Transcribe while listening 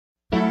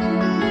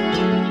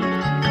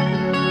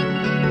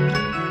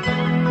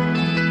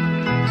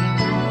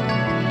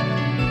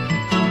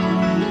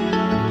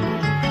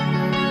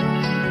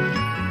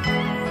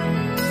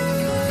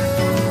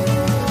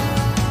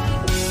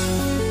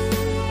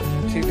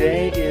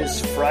Today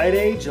is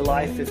Friday,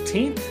 July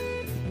 15th.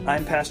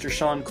 I'm Pastor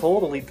Sean Cole,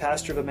 the lead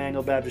pastor of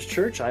Emmanuel Baptist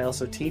Church. I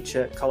also teach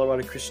at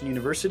Colorado Christian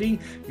University.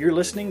 You're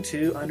listening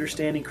to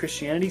Understanding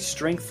Christianity,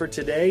 Strength for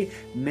Today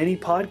mini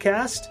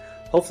podcast.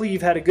 Hopefully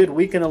you've had a good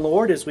week in the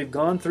Lord as we've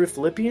gone through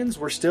Philippians.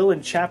 We're still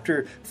in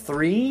chapter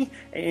 3,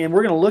 and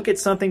we're going to look at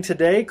something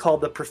today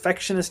called the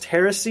perfectionist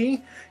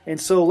heresy. And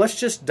so let's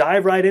just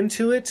dive right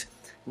into it.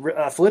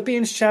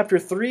 Philippians chapter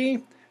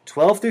 3,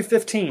 12 through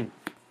 15.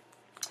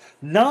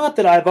 Not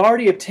that I've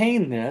already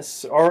obtained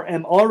this or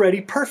am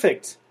already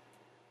perfect,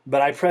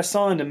 but I press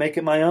on to make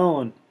it my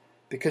own,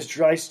 because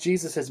Christ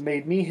Jesus has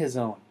made me his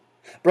own.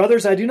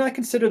 Brothers, I do not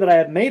consider that I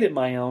have made it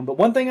my own, but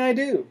one thing I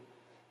do,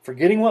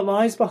 forgetting what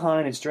lies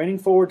behind and straining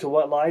forward to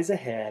what lies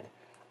ahead,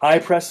 I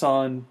press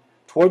on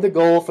toward the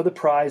goal for the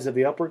prize of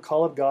the upward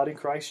call of God in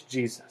Christ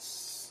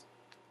Jesus.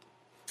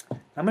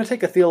 I'm going to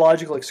take a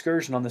theological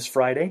excursion on this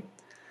Friday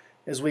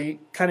as we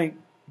kind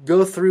of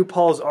go through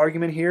Paul's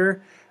argument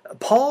here.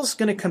 Paul's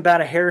going to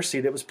combat a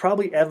heresy that was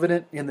probably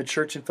evident in the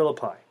church in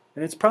Philippi.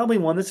 And it's probably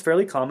one that's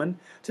fairly common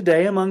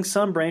today among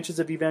some branches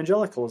of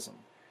evangelicalism.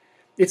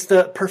 It's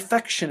the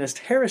perfectionist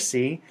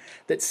heresy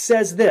that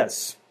says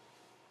this.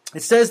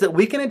 It says that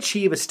we can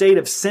achieve a state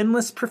of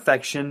sinless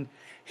perfection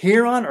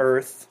here on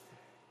earth,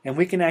 and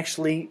we can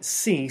actually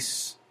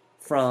cease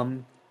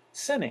from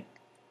sinning.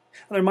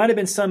 There might have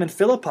been some in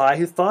Philippi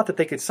who thought that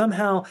they could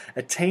somehow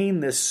attain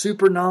this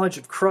super knowledge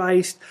of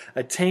Christ,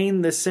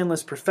 attain this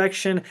sinless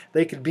perfection.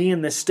 They could be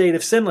in this state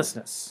of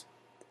sinlessness.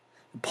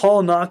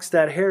 Paul knocks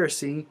that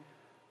heresy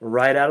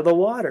right out of the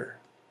water.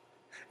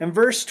 In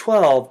verse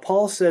 12,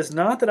 Paul says,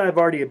 not that I've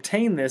already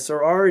obtained this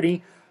or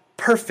already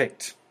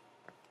perfect.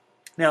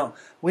 Now,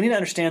 we need to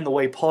understand the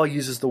way Paul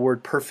uses the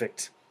word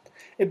perfect.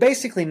 It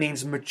basically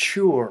means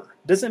mature.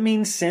 It doesn't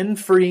mean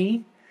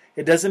sin-free.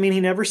 It doesn't mean he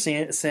never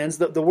sins.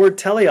 The word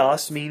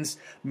teleos means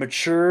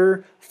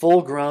mature,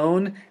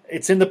 full-grown.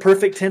 It's in the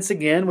perfect tense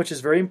again, which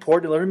is very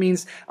important. It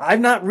means I've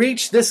not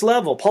reached this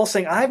level. Paul's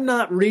saying, I've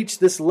not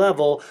reached this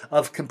level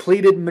of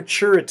completed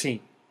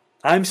maturity.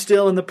 I'm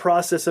still in the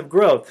process of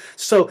growth.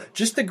 So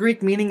just the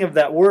Greek meaning of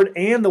that word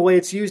and the way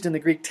it's used in the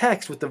Greek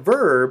text with the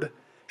verb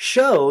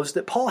shows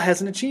that Paul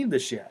hasn't achieved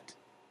this yet.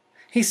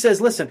 He says,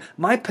 listen,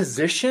 my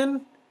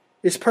position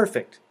is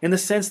perfect in the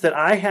sense that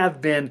I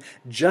have been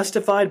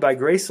justified by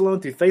grace alone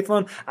through faith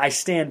alone. I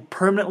stand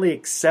permanently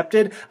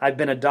accepted. I've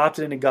been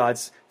adopted into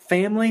God's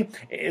family.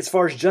 As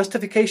far as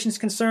justification is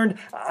concerned,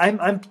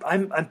 I'm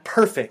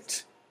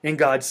perfect in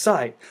God's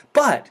sight.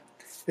 But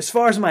as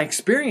far as my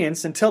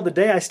experience, until the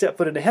day I step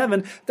foot into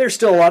heaven, there's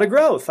still a lot of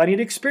growth. I need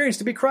to experience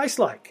to be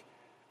Christ-like.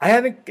 I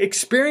haven't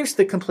experienced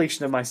the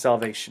completion of my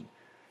salvation.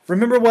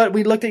 Remember what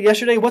we looked at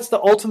yesterday? What's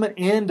the ultimate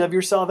end of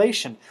your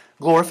salvation?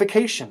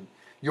 Glorification.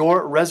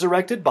 Your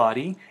resurrected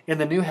body in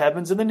the new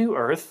heavens and the new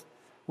earth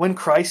when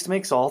Christ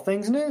makes all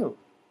things new.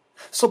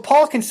 So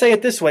Paul can say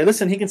it this way.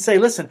 He can say,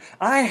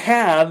 I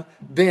have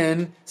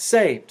been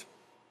saved.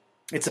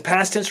 It's a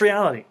past tense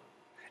reality.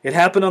 It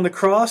happened on the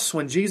cross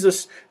when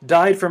Jesus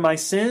died for my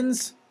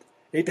sins.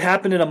 It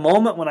happened in a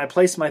moment when I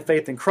placed my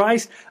faith in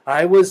Christ.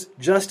 I was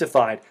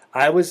justified.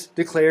 I was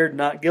declared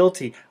not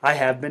guilty. I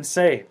have been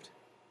saved.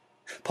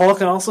 Paul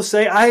can also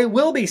say, I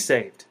will be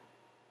saved.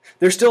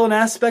 There's still an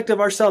aspect of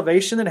our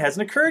salvation that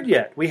hasn't occurred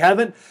yet. We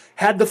haven't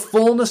had the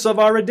fullness of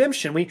our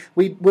redemption.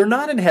 We're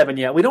not in heaven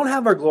yet. We don't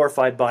have our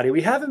glorified body.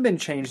 We haven't been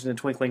changed in the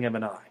twinkling of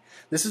an eye.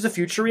 This is a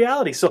future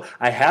reality. So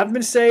I have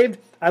been saved.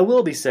 I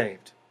will be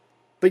saved.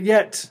 But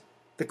yet,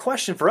 the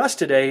question for us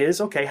today is,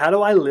 okay, how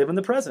do I live in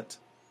the present?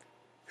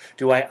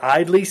 Do I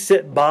idly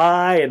sit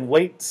by and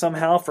wait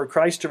somehow for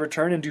Christ to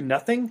return and do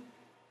nothing?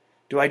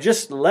 Do I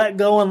just let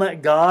go and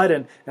let God,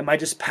 and am I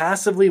just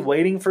passively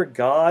waiting for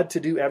God to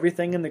do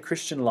everything in the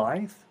Christian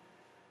life?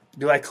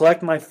 Do I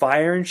collect my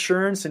fire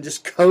insurance and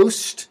just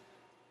coast?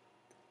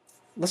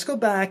 Let's go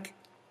back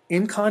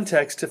in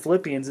context to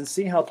Philippians and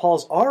see how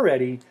Paul's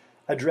already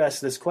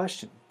addressed this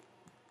question.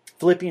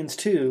 Philippians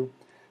 2,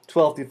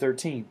 12 through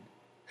 13.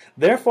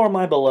 Therefore,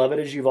 my beloved,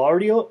 as you've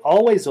already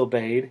always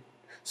obeyed,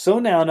 so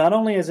now, not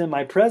only as in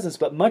my presence,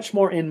 but much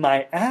more in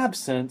my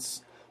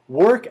absence,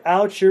 work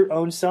out your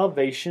own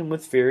salvation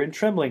with fear and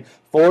trembling.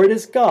 For it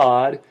is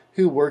God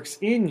who works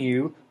in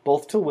you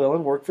both to will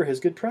and work for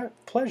his good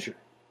pleasure.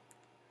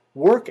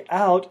 Work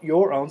out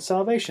your own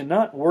salvation.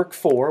 Not work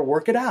for,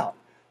 work it out.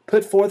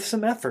 Put forth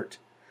some effort.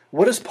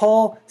 What does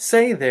Paul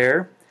say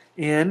there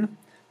in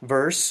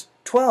verse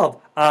 12?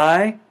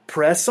 I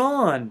press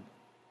on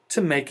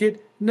to make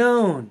it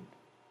known.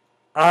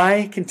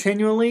 I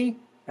continually,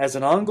 as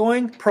an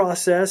ongoing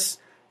process,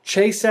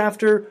 chase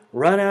after,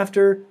 run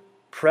after,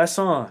 press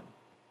on.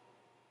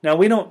 Now,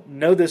 we don't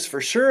know this for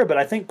sure, but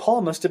I think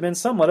Paul must have been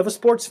somewhat of a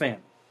sports fan.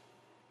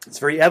 It's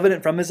very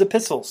evident from his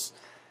epistles.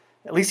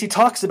 At least he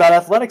talks about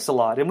athletics a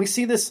lot. And we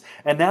see this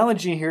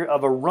analogy here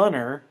of a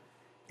runner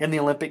in the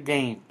Olympic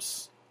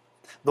Games.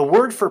 The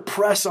word for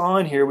press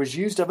on here was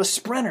used of a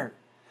sprinter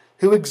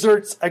who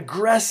exerts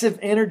aggressive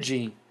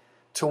energy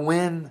to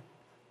win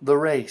the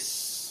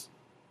race.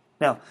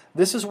 Now,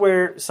 this is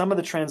where some of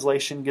the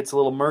translation gets a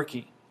little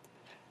murky.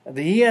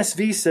 The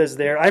ESV says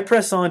there, I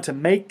press on to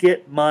make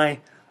it my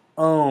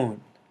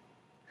own.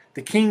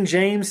 The King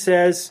James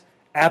says,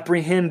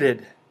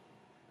 apprehended.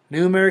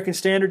 New American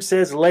Standard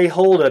says, lay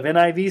hold of.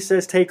 NIV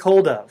says, take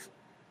hold of.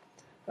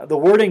 The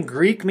word in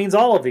Greek means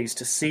all of these: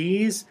 to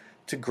seize,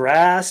 to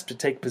grasp, to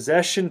take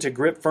possession, to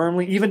grip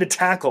firmly, even to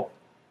tackle.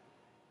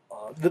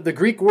 The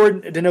Greek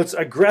word denotes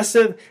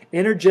aggressive,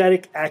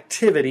 energetic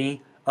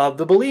activity of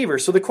the believer.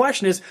 So the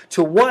question is,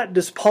 to what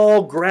does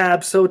Paul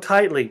grab so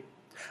tightly?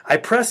 I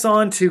press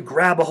on to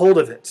grab a hold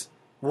of it.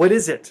 What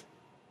is it?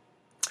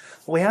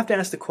 Well, we have to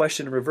ask the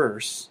question in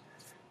reverse,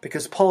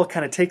 because Paul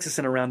kind of takes us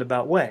in a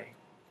roundabout way.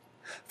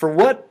 For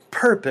what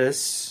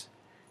purpose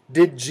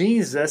did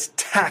Jesus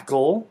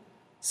tackle,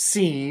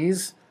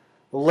 seize,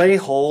 lay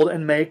hold,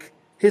 and make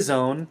his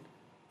own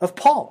of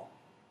Paul?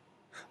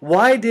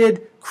 Why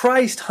did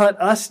Christ hunt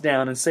us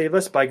down and save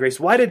us by grace?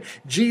 Why did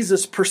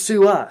Jesus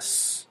pursue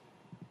us?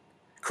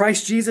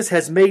 Christ Jesus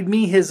has made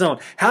me his own.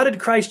 How did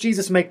Christ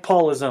Jesus make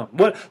Paul his own?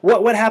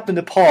 What happened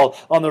to Paul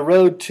on the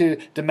road to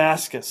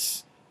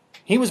Damascus?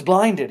 He was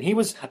blinded. He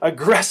was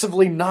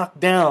aggressively knocked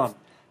down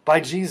by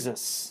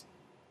Jesus.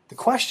 The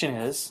question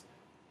is,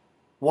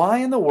 why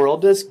in the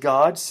world does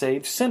God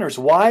save sinners?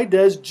 Why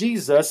does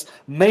Jesus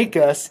make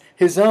us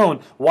his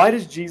own? Why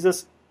does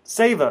Jesus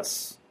save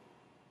us?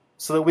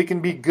 So that we can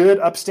be good,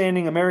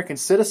 upstanding American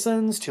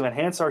citizens, to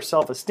enhance our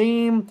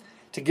self-esteem,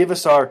 to give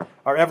us our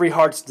every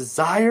heart's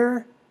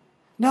desire?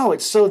 No,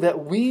 it's so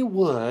that we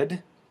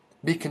would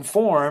be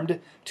conformed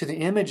to the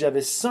image of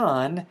his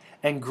Son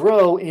and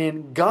grow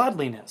in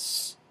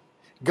godliness.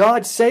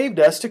 God saved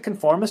us to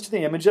conform us to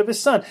the image of his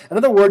Son. In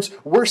other words,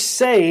 we're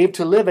saved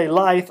to live a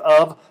life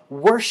of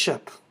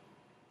worship,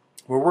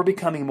 where we're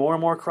becoming more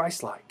and more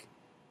Christ-like.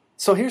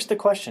 So here's the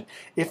question.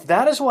 If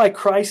that is why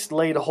Christ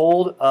laid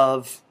hold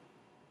of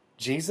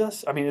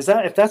Jesus,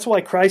 if that's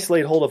why Christ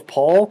laid hold of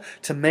Paul,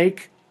 to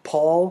make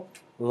Paul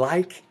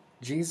like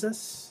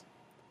Jesus,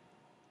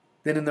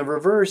 then in the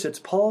reverse, it's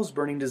Paul's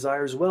burning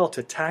desire as well,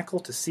 to tackle,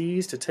 to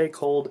seize, to take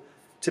hold,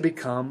 to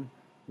become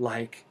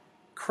like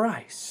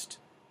Christ.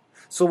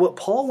 So what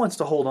Paul wants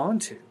to hold on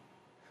to,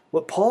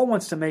 what Paul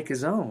wants to make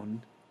his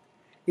own,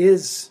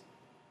 is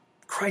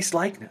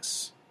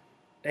Christ-likeness,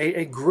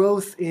 a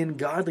growth in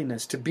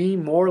godliness, to be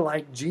more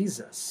like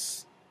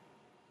Jesus.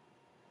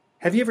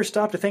 Have you ever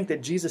stopped to think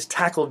that Jesus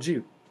tackled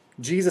you?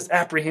 Jesus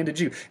apprehended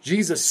you.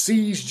 Jesus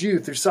seized you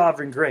through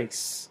sovereign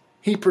grace.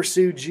 He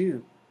pursued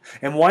you.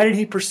 And why did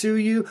he pursue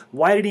you?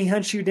 Why did he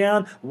hunt you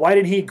down? Why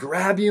did he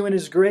grab you in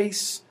his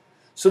grace?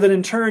 So that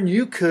in turn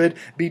you could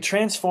be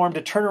transformed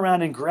to turn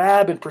around and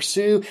grab and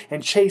pursue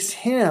and chase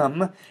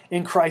him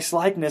in Christ's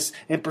likeness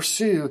and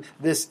pursue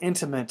this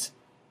intimate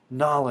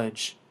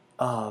knowledge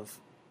of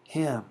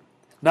him.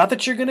 Not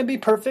that you're going to be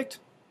perfect.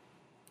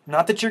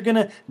 Not that you're going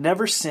to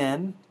never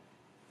sin.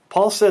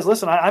 Paul says,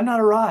 listen, I've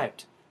not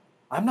arrived.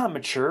 I'm not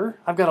mature.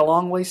 I've got a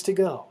long ways to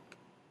go.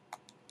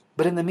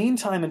 But in the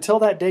meantime, until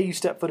that day you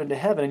step foot into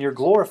heaven and you're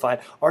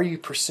glorified, are you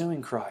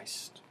pursuing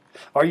Christ?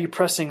 Are you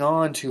pressing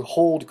on to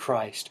hold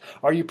Christ?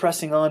 Are you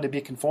pressing on to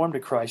be conformed to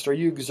Christ? Are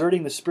you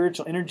exerting the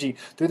spiritual energy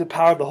through the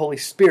power of the Holy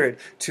Spirit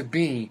to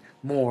be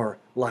more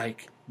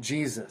like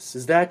Jesus?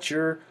 Is that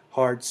your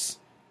heart's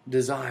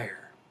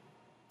desire?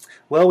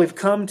 Well, we've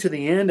come to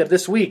the end of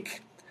this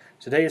week.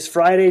 Today is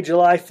Friday,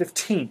 July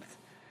 15th.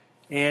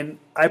 And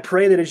I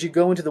pray that as you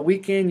go into the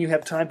weekend, you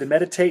have time to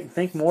meditate and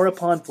think more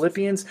upon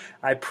Philippians.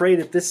 I pray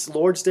that this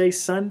Lord's Day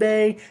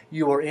Sunday,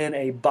 you are in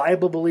a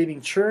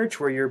Bible-believing church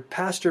where your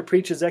pastor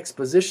preaches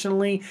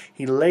expositionally.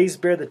 He lays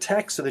bare the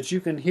text so that you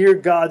can hear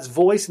God's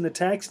voice in the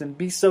text and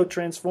be so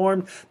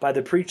transformed by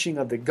the preaching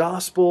of the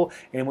gospel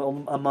and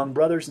among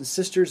brothers and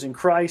sisters in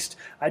Christ.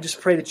 I just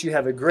pray that you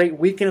have a great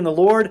weekend in the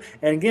Lord.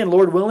 And again,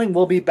 Lord willing,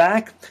 we'll be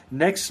back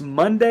next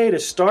Monday to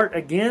start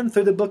again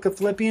through the book of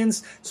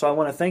Philippians. So I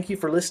want to thank you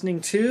for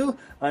listening to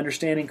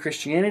Understanding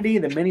Christianity,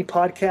 the mini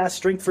podcast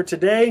Strength for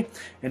Today.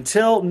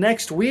 Until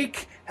next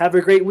week, have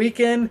a great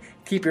weekend.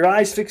 Keep your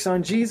eyes fixed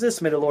on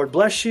Jesus. May the Lord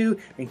bless you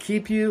and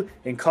keep you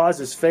and cause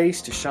his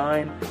face to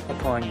shine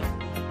upon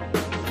you.